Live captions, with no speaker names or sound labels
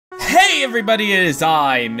Hey everybody, it is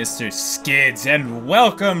I, MisterSkids, and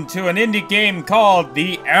welcome to an indie game called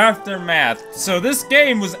The Aftermath. So this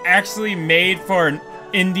game was actually made for an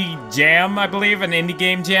indie jam, I believe, an indie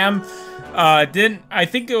game jam. I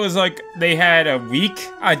think it was like they had a week.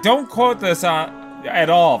 Don't quote this at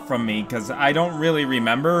all from me, because I don't really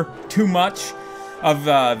remember too much of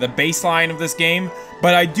the baseline of this game.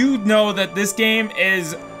 But I do know that this game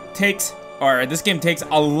takes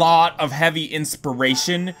a lot of heavy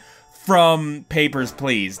inspiration from Papers,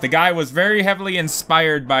 Please. The guy was very heavily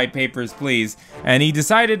inspired by Papers, Please, and he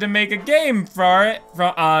decided to make a game for it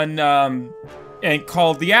and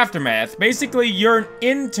called The Aftermath. Basically, you're an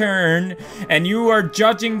intern, and you are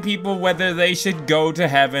judging people whether they should go to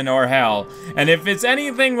heaven or hell. And if it's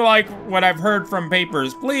anything like what I've heard from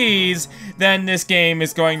Papers, Please, then this game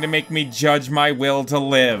is going to make me judge my will to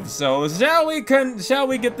live. So shall we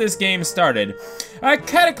get this game started? A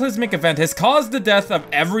cataclysmic event has caused the death of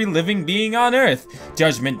every living being on Earth.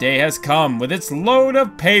 Judgment Day has come with its load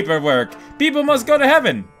of paperwork. People must go to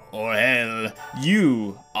heaven or hell.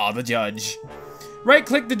 You are the judge.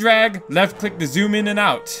 Right-click to drag, left-click to zoom in and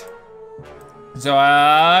out. So,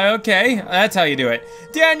 okay, that's how you do it.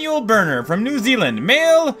 Daniel Berner from New Zealand,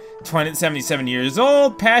 male, 77 years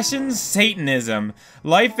old, passions, Satanism.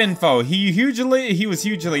 Life info, he was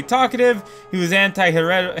hugely talkative, he was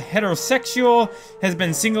anti-heterosexual, has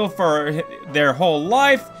been single for their whole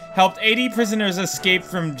life, helped 80 prisoners escape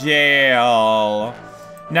from jail.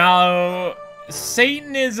 Now,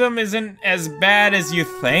 Satanism isn't as bad as you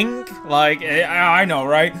think. Like, I know,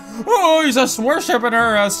 right? Oh, he's just worshiping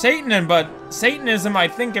Satan, but Satanism, I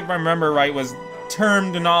think if I remember right, was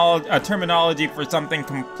terminology for something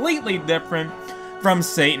completely different from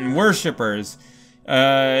Satan worshippers.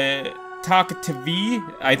 Talkative,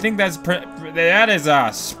 I think that is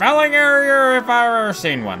a spelling error if I've ever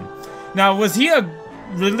seen one. Now, was he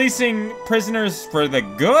releasing prisoners for the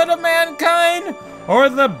good of mankind or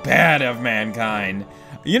the bad of mankind?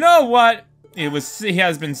 You know what? He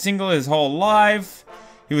has been single his whole life.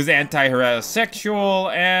 He was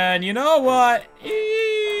anti-heterosexual, and you know what?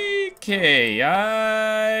 Okay, I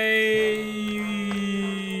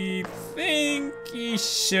think he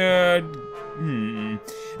should.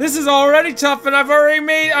 This is already tough, and I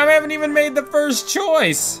haven't even made the first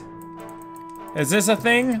choice. Is this a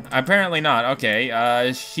thing? Apparently not.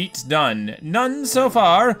 Okay, sheet's done. None so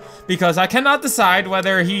far, because I cannot decide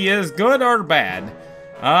whether he is good or bad.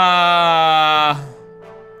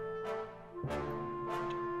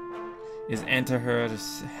 Is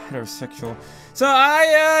anti-heterosexual. So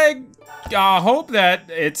I hope that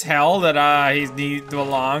it's hell that he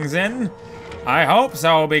belongs in. I hope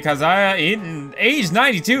so, because age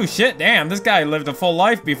 92, shit, damn, this guy lived a full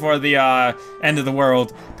life before the end of the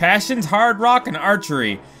world. Passions, hard rock, and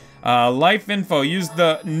archery. Life info, use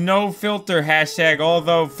the no filter hashtag,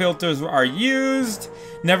 although filters are used.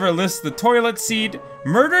 Never lists the toilet seat.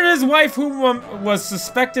 Murdered his wife, who was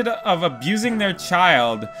suspected of abusing their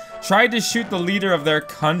child. Tried to shoot the leader of their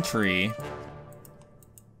country.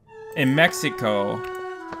 In Mexico.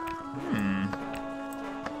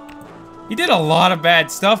 He did a lot of bad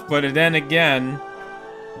stuff, but then again...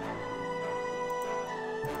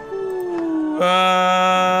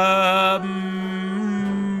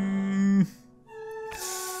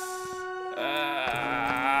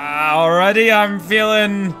 already I'm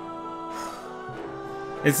feeling...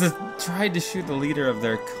 tried to shoot the leader of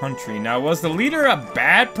their country. Now, was the leader a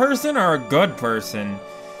bad person or a good person?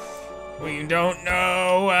 We don't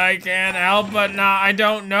know. I can't help but not. I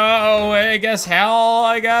don't know. I guess hell,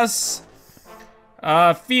 I guess.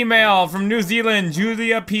 Female from New Zealand,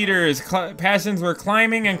 Julia Peters. Passions were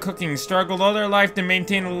climbing and cooking. Struggled all their life to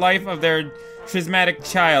maintain the life of their charismatic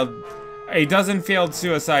child. A dozen failed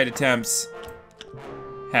suicide attempts.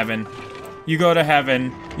 Heaven. You go to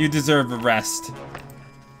heaven. You deserve a rest.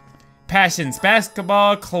 Passions,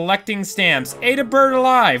 basketball, collecting stamps. Ate a bird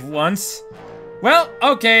alive once. Well,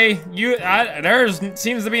 okay. There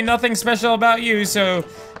seems to be nothing special about you, so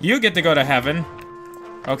you get to go to heaven.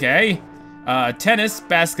 Okay. Tennis,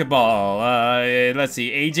 basketball, let's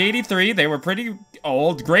see, age 83, they were pretty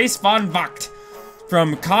old. Grace von Vogt,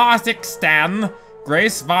 from Kazakhstan.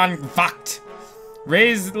 Grace von Vogt.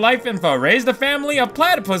 Life info, raised a family of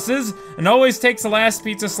platypuses and always takes the last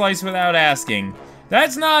pizza slice without asking.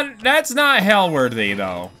 That's not hell-worthy,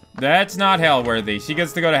 though. That's not hell-worthy. She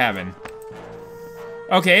gets to go to heaven.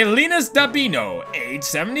 Okay, Linus Dabino, age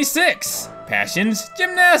 76. Passions,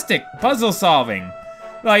 gymnastic, puzzle solving.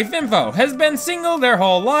 Life info, has been single their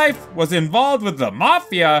whole life, was involved with the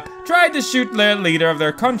mafia, tried to shoot the leader of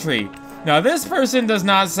their country. Now this person does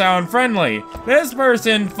not sound friendly. This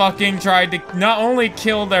person fucking tried to not only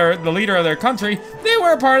kill the leader of their country, they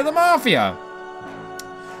were a part of the mafia.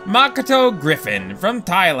 Makoto Griffin from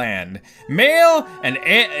Thailand. Male, and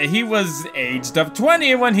he was aged of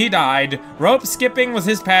 20 when he died. Rope skipping was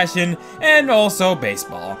his passion, and also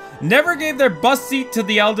baseball. Never gave their bus seat to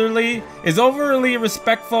the elderly, is overly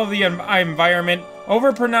respectful of the environment,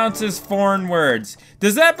 overpronounces foreign words.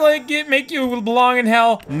 Does that make you belong in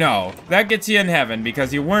hell? No. That gets you in heaven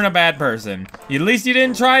because you weren't a bad person. At least you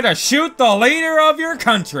didn't try to shoot the leader of your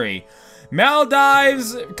country.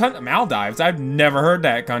 Maldives, I've never heard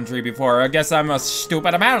that country before. I guess I'm a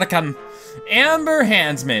stupid American. Amber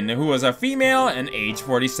Hansman, who was a female and age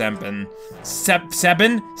 47.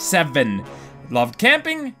 Seven. Loved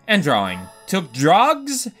camping and drawing. Took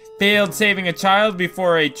drugs, failed saving a child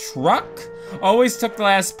before a truck. Always took the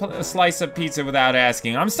last slice of pizza without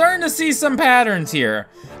asking. I'm starting to see some patterns here.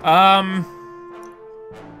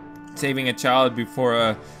 Saving a child before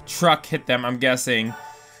a truck hit them, I'm guessing.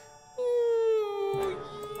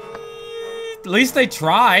 At least they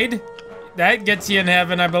tried. That gets you in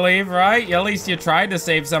heaven, I believe, right? At least you tried to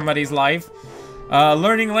save somebody's life.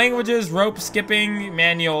 Learning languages, rope skipping,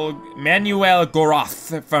 Manuel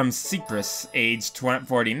Goroth from Cyprus, age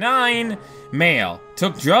 49, male.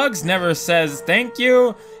 Took drugs, never says thank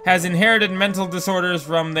you, has inherited mental disorders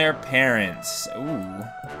from their parents. Ooh.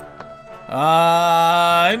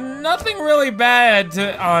 Nothing really bad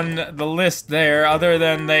on the list there, other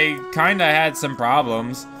than they kinda had some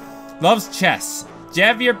problems. Loves chess.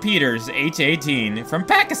 Javier Peters, age 18, from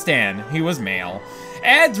Pakistan. He was male.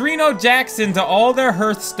 Adds Reno Jackson to all their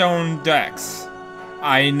Hearthstone decks.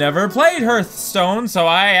 I never played Hearthstone, so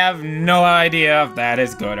I have no idea if that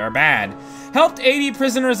is good or bad. Helped 80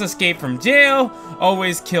 prisoners escape from jail.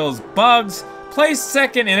 Always kills bugs. Placed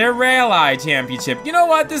second in a Rally Championship. You know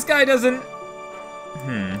what? This guy doesn't...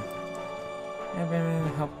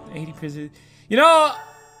 Helped 80 prisoners... You know...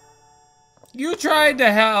 You tried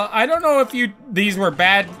to help. I don't know if these were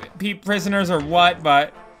bad prisoners or what,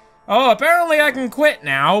 but oh, apparently I can quit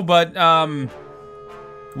now. But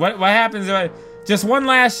what happens if I just one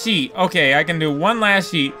last sheet? Okay, I can do one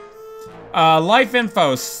last sheet. Life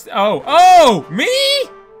info. Oh, me?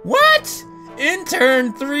 What?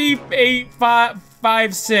 Intern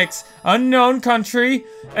 38556, unknown country,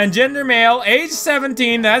 and gender male, age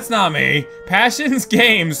 17. That's not me. Passions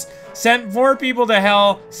games. Sent 4 people to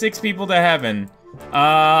hell, 6 people to heaven.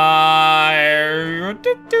 I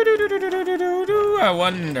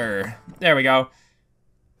wonder. There we go.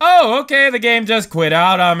 Oh, okay, the game just quit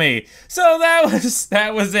out on me. So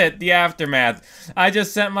that was it, the aftermath. I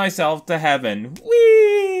just sent myself to heaven.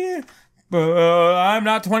 Whee! I'm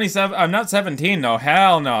not 27, I'm not 17, no,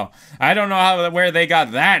 hell no. I don't know where they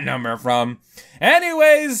got that number from.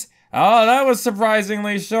 Anyways, oh, that was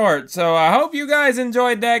surprisingly short, so I hope you guys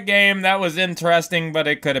enjoyed that game. That was interesting, but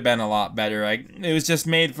it could have been a lot better. It was just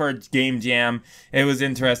made for a game jam. It was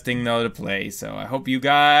interesting, though, to play, so I hope you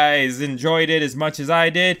guys enjoyed it as much as I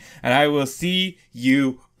did, and I will see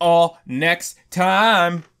you all next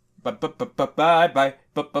time. Bye-bye. Bye-bye.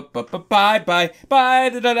 Bye-bye. Bye-bye.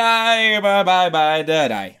 Bye-bye.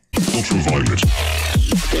 Bye-bye. Ultraviolet.